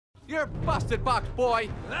You're busted, box boy.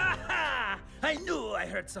 Aha! I knew I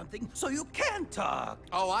heard something, so you can talk.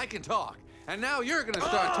 Oh, I can talk. And now you're gonna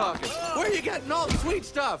start talking. Where are you getting all the sweet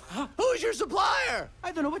stuff? Who's your supplier?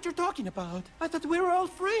 I don't know what you're talking about. I thought we were all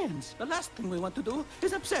friends. The last thing we want to do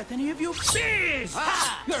is upset any of you. Bees!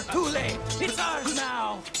 Ah! You're too late. It's ours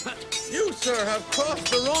now. You, sir, have crossed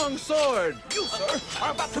the wrong sword. You, sir,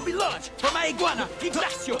 are about to be launched for my iguana,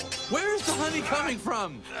 Ignacio. Where's the honey coming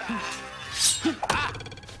from?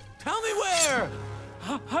 Tell me where.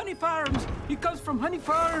 Honey Farms. He comes from Honey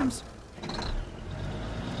Farms.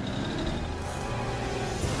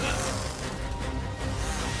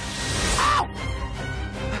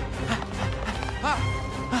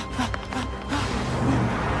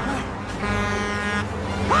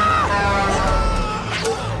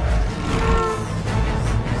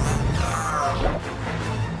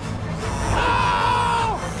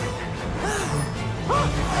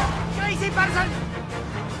 Crazy person!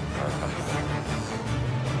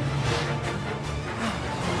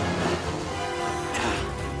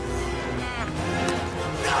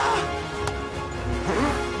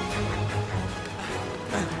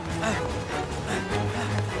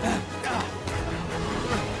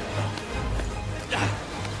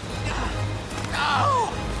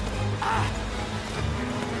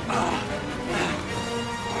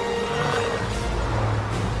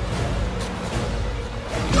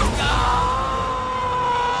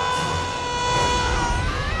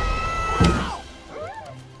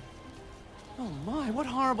 What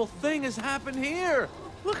horrible thing has happened here?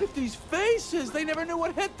 Look at these faces. They never knew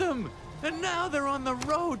what hit them. And now they're on the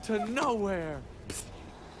road to nowhere.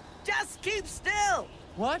 Just keep still.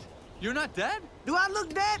 What? You're not dead? Do I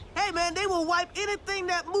look dead? Hey, man, they will wipe anything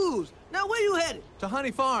that moves. Now, where you headed? To Honey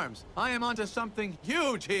Farms. I am onto something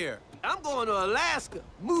huge here. I'm going to Alaska.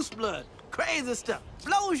 Moose blood. Crazy stuff.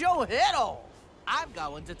 Blows your head off. I'm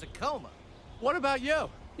going to Tacoma. What about you?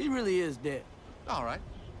 He really is dead. All right.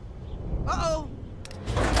 Uh-oh.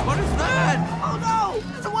 What is that? Oh,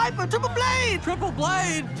 no! It's a wiper! Triple blade! Triple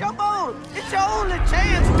blade! Jump on! It's your only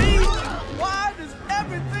chance, B! Why does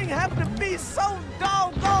everything have to be so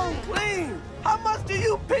doggone clean? How much do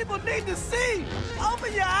you people need to see?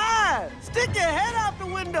 Open your eyes! Stick your head out the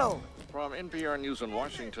window! From NPR News in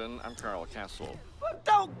Washington, I'm Carl Castle. But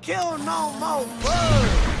don't kill no more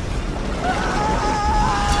birds!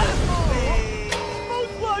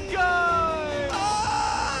 Moose blood guy!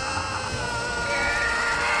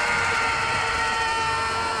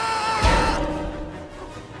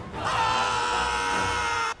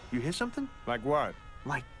 You hear something? Like what?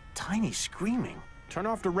 Like Tiny screaming. Turn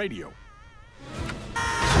off the radio.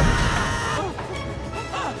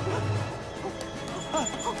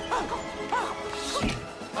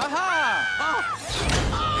 Aha!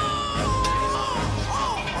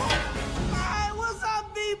 Hey, what's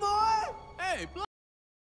up, B-boy? Hey,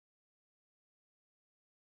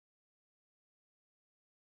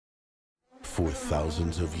 For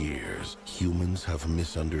thousands of years, humans have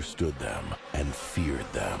misunderstood them and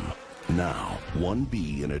feared them. Now, one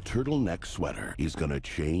bee in a turtleneck sweater is gonna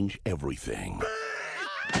change everything.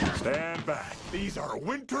 Stand back. These are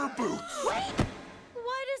winter boots. Wait!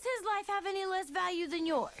 Why does his life have any less value than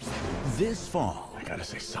yours? This fall, I gotta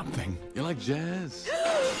say something. You like jazz?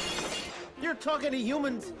 You're talking to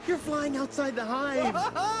humans. You're flying outside the hive.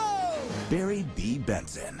 Barry B.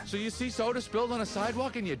 Benson So you see soda spilled on a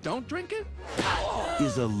sidewalk and you don't drink it?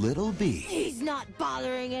 is a little bee He's not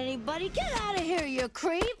bothering anybody. Get out of here, you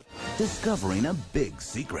creep! discovering a big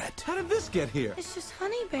secret. How did this get here? It's just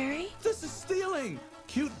honey, Barry. This is stealing.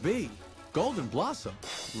 Cute bee. Golden Blossom.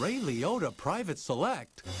 Ray Liotta Private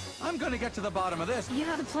Select. I'm gonna get to the bottom of this. You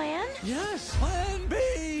have a plan? Yes, Plan B!